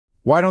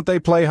Why don't they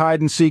play hide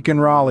and seek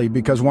in Raleigh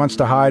because wants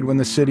to hide when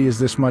the city is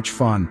this much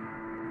fun?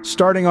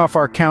 Starting off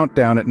our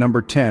countdown at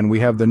number 10, we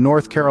have the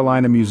North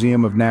Carolina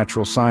Museum of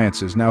Natural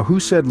Sciences. Now, who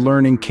said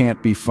learning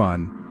can't be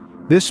fun?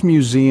 This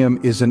museum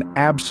is an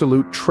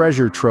absolute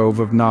treasure trove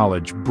of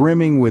knowledge,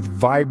 brimming with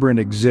vibrant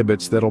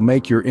exhibits that'll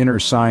make your inner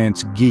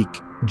science geek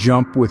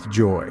jump with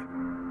joy.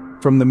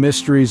 From the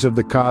mysteries of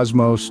the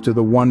cosmos to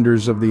the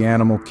wonders of the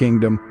animal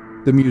kingdom,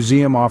 the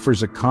museum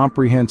offers a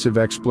comprehensive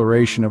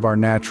exploration of our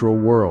natural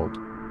world.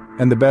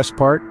 And the best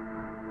part?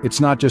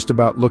 It's not just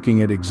about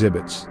looking at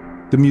exhibits.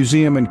 The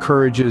museum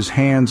encourages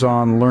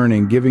hands-on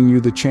learning, giving you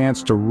the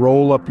chance to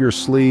roll up your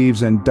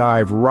sleeves and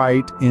dive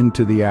right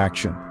into the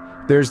action.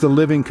 There's the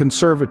Living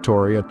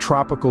Conservatory, a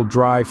tropical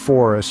dry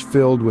forest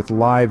filled with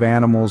live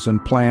animals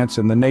and plants,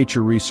 and the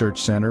Nature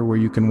Research Center, where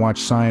you can watch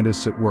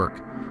scientists at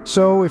work.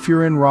 So, if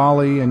you're in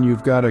Raleigh and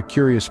you've got a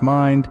curious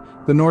mind,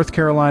 the North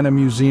Carolina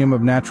Museum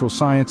of Natural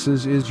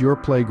Sciences is your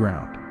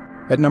playground.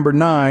 At number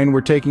 9, we're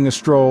taking a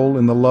stroll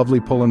in the lovely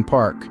Pullen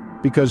Park,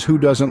 because who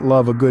doesn't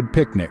love a good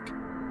picnic?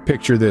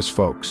 Picture this,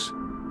 folks.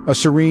 A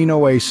serene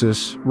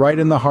oasis right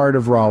in the heart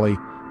of Raleigh,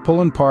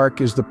 Pullen Park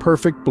is the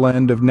perfect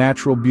blend of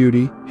natural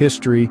beauty,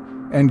 history,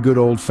 and good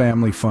old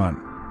family fun.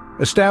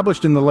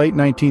 Established in the late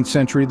 19th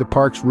century, the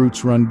park's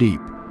roots run deep.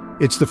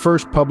 It's the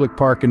first public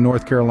park in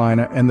North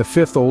Carolina and the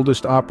 5th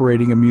oldest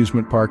operating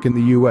amusement park in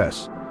the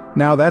U.S.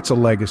 Now that's a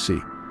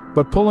legacy.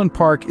 But Pullen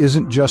Park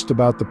isn't just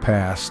about the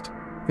past.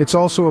 It's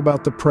also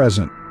about the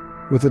present.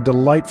 With a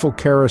delightful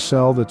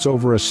carousel that's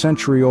over a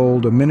century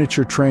old, a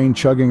miniature train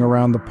chugging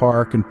around the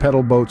park, and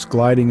pedal boats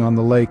gliding on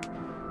the lake,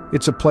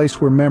 it's a place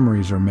where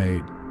memories are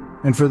made.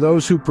 And for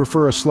those who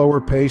prefer a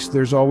slower pace,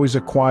 there's always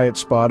a quiet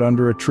spot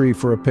under a tree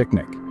for a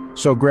picnic.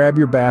 So grab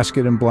your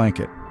basket and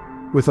blanket.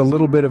 With a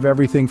little bit of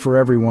everything for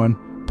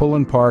everyone,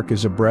 Pullen Park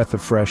is a breath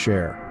of fresh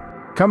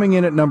air. Coming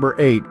in at number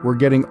 8, we're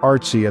getting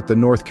artsy at the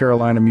North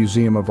Carolina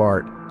Museum of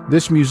Art.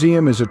 This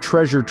museum is a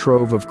treasure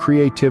trove of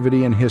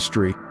creativity and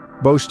history,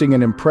 boasting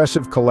an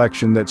impressive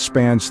collection that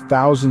spans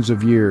thousands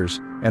of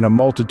years and a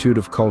multitude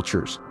of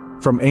cultures.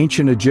 From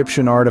ancient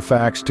Egyptian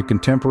artifacts to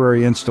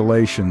contemporary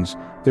installations,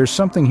 there's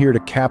something here to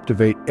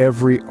captivate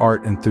every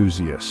art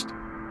enthusiast.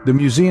 The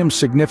museum's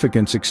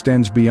significance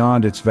extends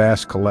beyond its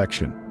vast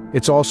collection.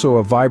 It's also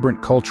a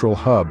vibrant cultural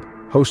hub,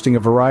 hosting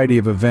a variety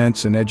of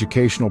events and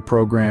educational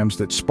programs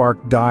that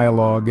spark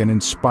dialogue and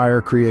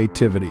inspire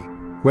creativity.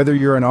 Whether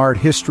you're an art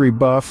history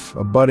buff,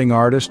 a budding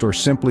artist, or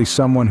simply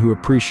someone who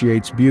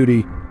appreciates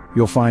beauty,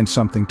 you'll find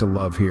something to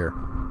love here.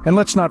 And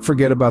let's not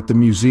forget about the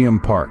museum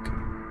park.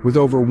 With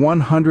over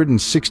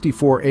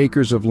 164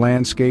 acres of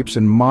landscapes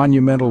and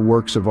monumental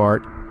works of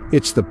art,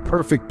 it's the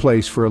perfect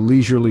place for a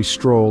leisurely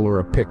stroll or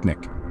a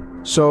picnic.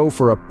 So,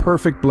 for a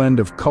perfect blend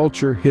of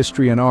culture,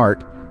 history, and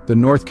art, the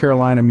North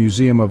Carolina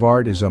Museum of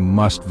Art is a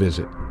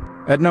must-visit.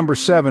 At number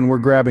 7, we're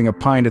grabbing a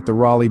pint at the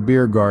Raleigh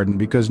Beer Garden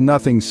because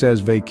nothing says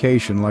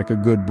vacation like a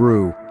good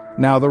brew.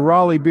 Now, the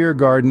Raleigh Beer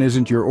Garden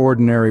isn't your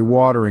ordinary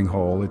watering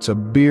hole. It's a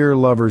beer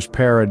lover's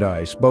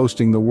paradise,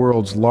 boasting the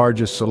world's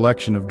largest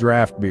selection of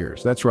draft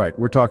beers. That's right,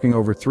 we're talking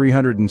over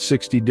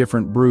 360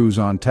 different brews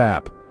on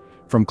tap.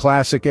 From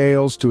classic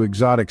ales to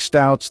exotic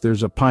stouts,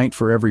 there's a pint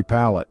for every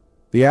palate.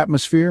 The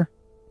atmosphere?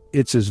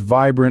 It's as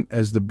vibrant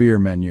as the beer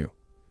menu.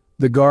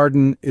 The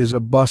garden is a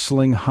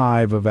bustling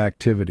hive of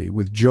activity,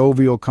 with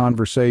jovial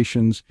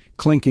conversations,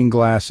 clinking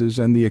glasses,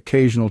 and the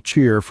occasional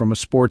cheer from a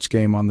sports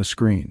game on the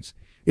screens.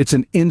 It's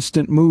an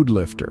instant mood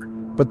lifter.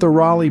 But the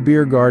Raleigh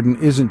Beer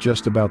Garden isn't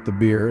just about the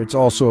beer, it's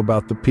also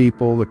about the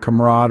people, the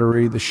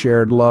camaraderie, the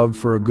shared love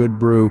for a good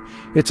brew.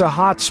 It's a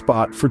hot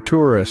spot for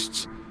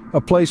tourists, a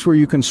place where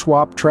you can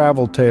swap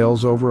travel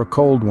tales over a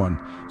cold one.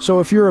 So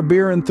if you're a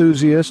beer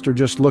enthusiast or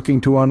just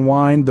looking to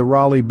unwind, the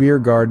Raleigh Beer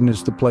Garden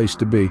is the place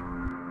to be.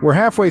 We're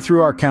halfway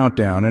through our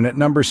countdown, and at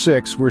number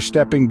 6, we're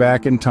stepping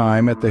back in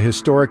time at the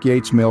historic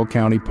Yates Mill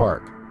County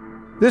Park.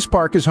 This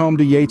park is home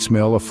to Yates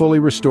Mill, a fully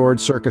restored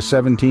circa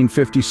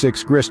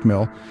 1756 grist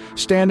mill,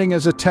 standing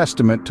as a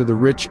testament to the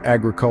rich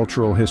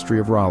agricultural history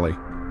of Raleigh.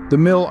 The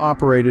mill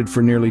operated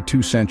for nearly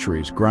 2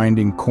 centuries,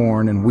 grinding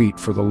corn and wheat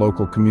for the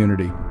local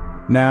community.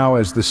 Now,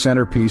 as the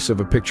centerpiece of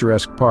a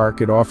picturesque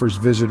park, it offers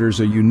visitors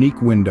a unique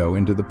window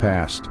into the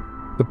past.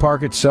 The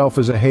park itself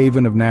is a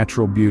haven of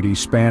natural beauty,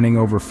 spanning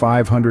over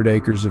 500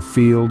 acres of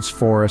fields,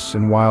 forests,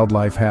 and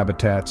wildlife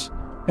habitats.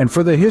 And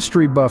for the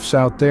history buffs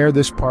out there,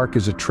 this park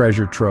is a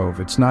treasure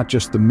trove. It's not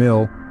just the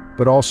mill,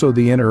 but also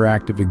the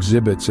interactive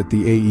exhibits at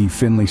the A.E.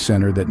 Finley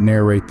Center that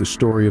narrate the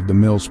story of the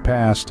mill's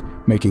past,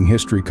 making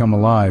history come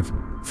alive.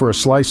 For a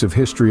slice of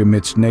history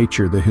amidst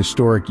nature, the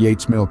historic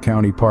Yates Mill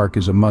County Park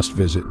is a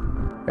must-visit.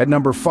 At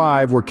number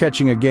 5, we're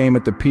catching a game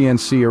at the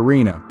PNC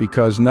Arena,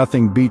 because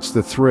nothing beats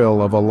the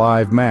thrill of a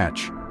live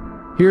match.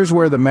 Here's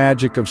where the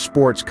magic of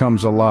sports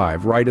comes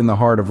alive, right in the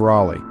heart of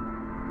Raleigh.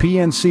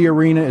 PNC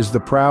Arena is the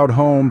proud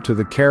home to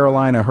the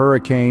Carolina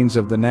Hurricanes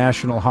of the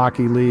National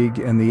Hockey League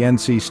and the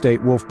NC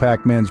State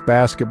Wolfpack men's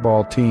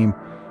basketball team.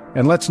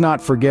 And let's not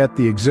forget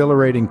the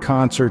exhilarating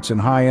concerts and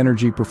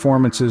high-energy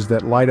performances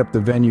that light up the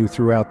venue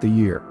throughout the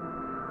year.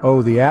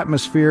 Oh, the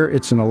atmosphere,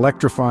 it's an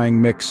electrifying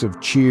mix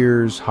of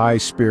cheers, high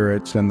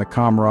spirits, and the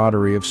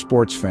camaraderie of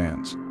sports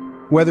fans.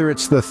 Whether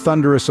it's the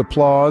thunderous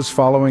applause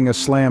following a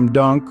slam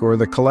dunk or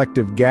the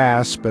collective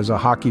gasp as a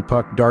hockey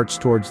puck darts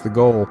towards the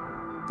goal,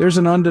 there's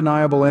an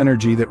undeniable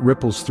energy that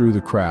ripples through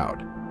the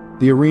crowd.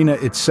 The arena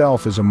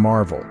itself is a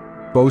marvel,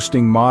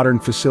 boasting modern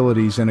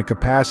facilities and a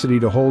capacity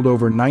to hold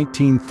over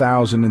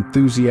 19,000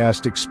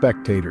 enthusiastic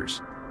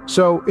spectators.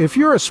 So, if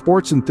you're a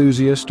sports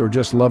enthusiast or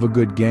just love a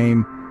good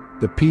game,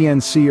 the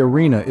PNC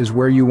Arena is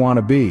where you want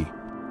to be.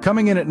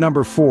 Coming in at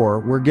number 4,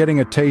 we're getting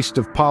a taste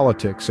of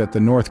politics at the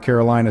North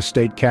Carolina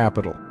State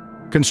Capitol.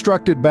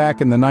 Constructed back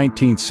in the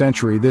 19th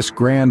century, this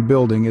grand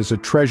building is a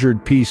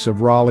treasured piece of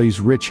Raleigh's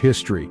rich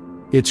history.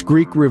 Its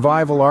Greek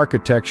Revival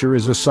architecture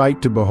is a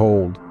sight to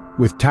behold,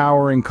 with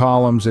towering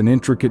columns and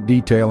intricate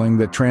detailing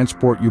that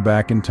transport you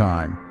back in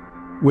time.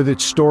 With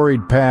its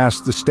storied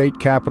past, the state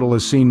capitol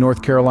has seen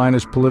North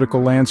Carolina's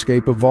political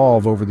landscape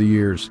evolve over the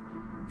years.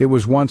 It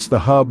was once the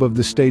hub of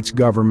the state's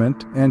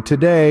government, and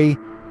today,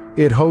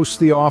 it hosts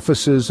the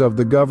offices of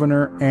the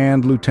governor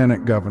and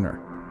lieutenant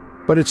governor.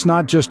 But it's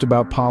not just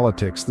about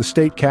politics. The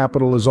state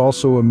capitol is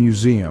also a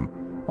museum,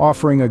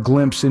 offering a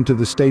glimpse into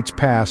the state's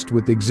past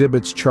with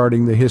exhibits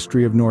charting the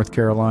history of North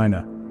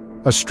Carolina.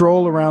 A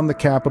stroll around the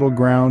Capitol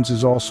grounds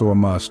is also a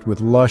must,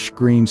 with lush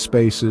green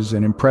spaces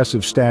and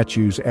impressive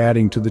statues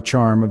adding to the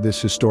charm of this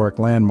historic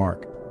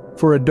landmark.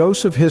 For a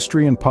dose of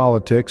history and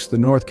politics, the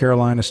North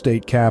Carolina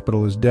State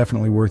Capitol is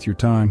definitely worth your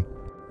time.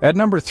 At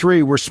number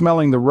 3, we're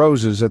smelling the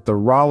roses at the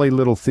Raleigh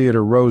Little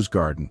Theater Rose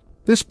Garden.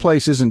 This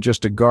place isn't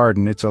just a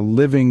garden, it's a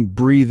living,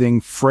 breathing,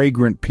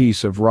 fragrant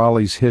piece of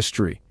Raleigh's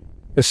history.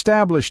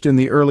 Established in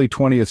the early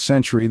 20th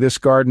century, this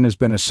garden has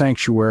been a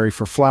sanctuary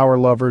for flower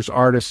lovers,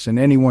 artists, and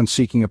anyone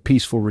seeking a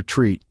peaceful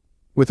retreat.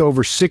 With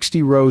over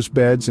 60 rose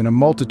beds and a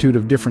multitude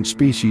of different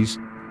species,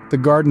 the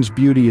garden's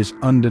beauty is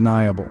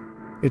undeniable.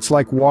 It's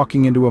like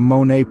walking into a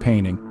Monet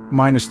painting,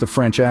 minus the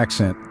French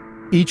accent.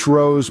 Each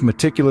rose,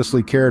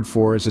 meticulously cared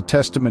for, is a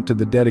testament to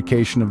the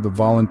dedication of the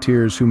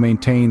volunteers who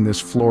maintain this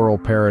floral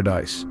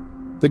paradise.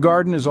 The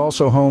garden is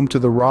also home to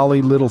the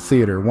Raleigh Little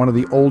Theater, one of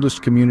the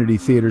oldest community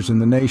theaters in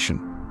the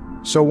nation.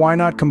 So why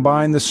not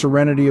combine the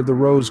serenity of the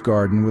rose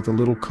garden with a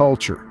little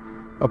culture?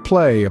 A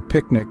play, a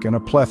picnic, and a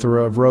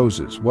plethora of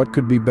roses. What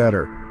could be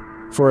better?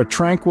 For a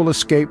tranquil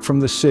escape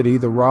from the city,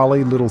 the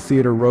Raleigh Little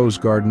Theater Rose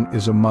Garden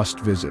is a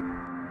must-visit.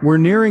 We're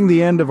nearing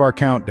the end of our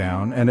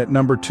countdown, and at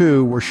number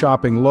 2, we're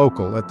shopping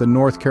local at the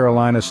North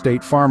Carolina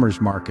State Farmers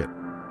Market.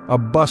 A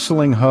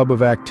bustling hub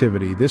of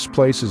activity, this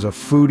place is a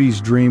foodie's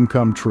dream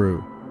come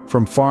true.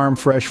 From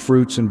farm-fresh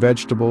fruits and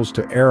vegetables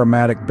to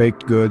aromatic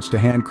baked goods to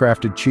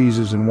handcrafted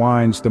cheeses and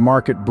wines, the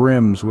market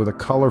brims with a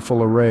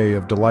colorful array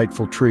of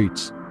delightful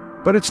treats.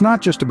 But it's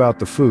not just about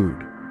the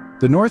food.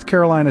 The North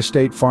Carolina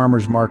State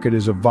Farmers Market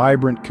is a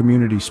vibrant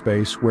community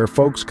space where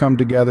folks come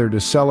together to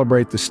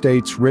celebrate the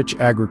state's rich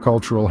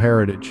agricultural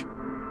heritage.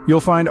 You'll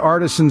find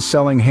artisans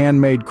selling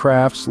handmade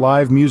crafts,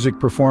 live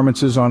music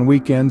performances on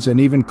weekends, and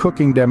even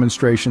cooking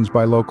demonstrations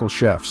by local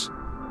chefs.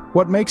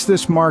 What makes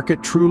this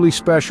market truly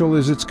special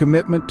is its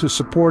commitment to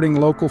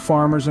supporting local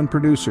farmers and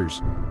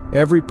producers.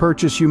 Every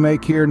purchase you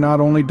make here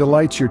not only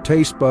delights your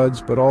taste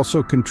buds, but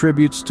also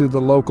contributes to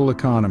the local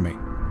economy.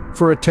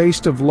 For a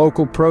taste of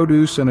local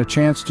produce and a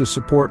chance to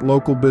support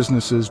local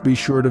businesses, be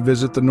sure to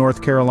visit the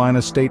North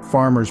Carolina State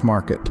Farmers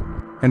Market.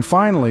 And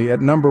finally, at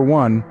number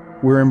 1,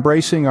 we're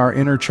embracing our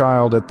inner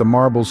child at the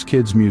Marbles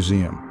Kids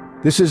Museum.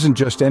 This isn't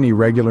just any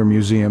regular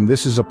museum,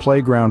 this is a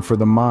playground for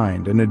the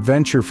mind, an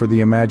adventure for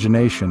the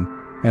imagination,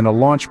 and a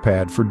launch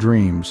pad for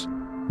dreams.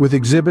 With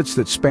exhibits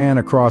that span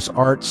across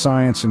art,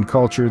 science, and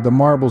culture, the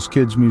Marbles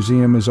Kids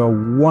Museum is a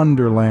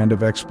wonderland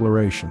of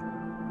exploration.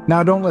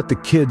 Now, don't let the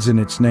kids in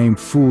its name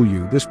fool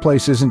you. This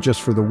place isn't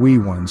just for the wee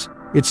ones.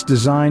 It's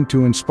designed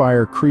to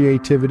inspire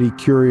creativity,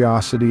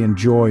 curiosity, and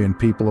joy in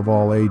people of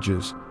all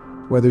ages.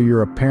 Whether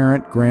you're a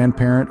parent,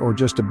 grandparent, or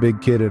just a big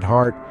kid at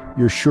heart,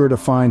 you're sure to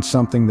find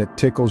something that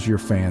tickles your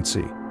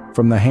fancy.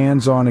 From the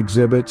hands-on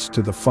exhibits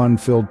to the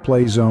fun-filled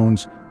play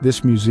zones,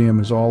 this museum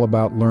is all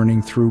about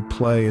learning through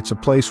play. It's a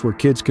place where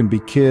kids can be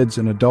kids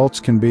and adults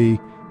can be,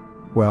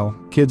 well,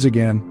 kids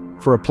again.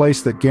 For a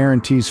place that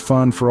guarantees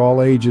fun for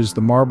all ages, the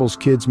Marbles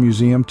Kids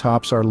Museum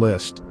tops our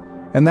list.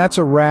 And that's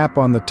a wrap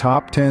on the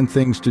top 10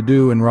 things to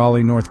do in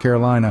Raleigh, North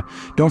Carolina.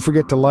 Don't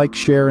forget to like,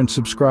 share, and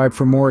subscribe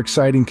for more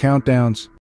exciting countdowns.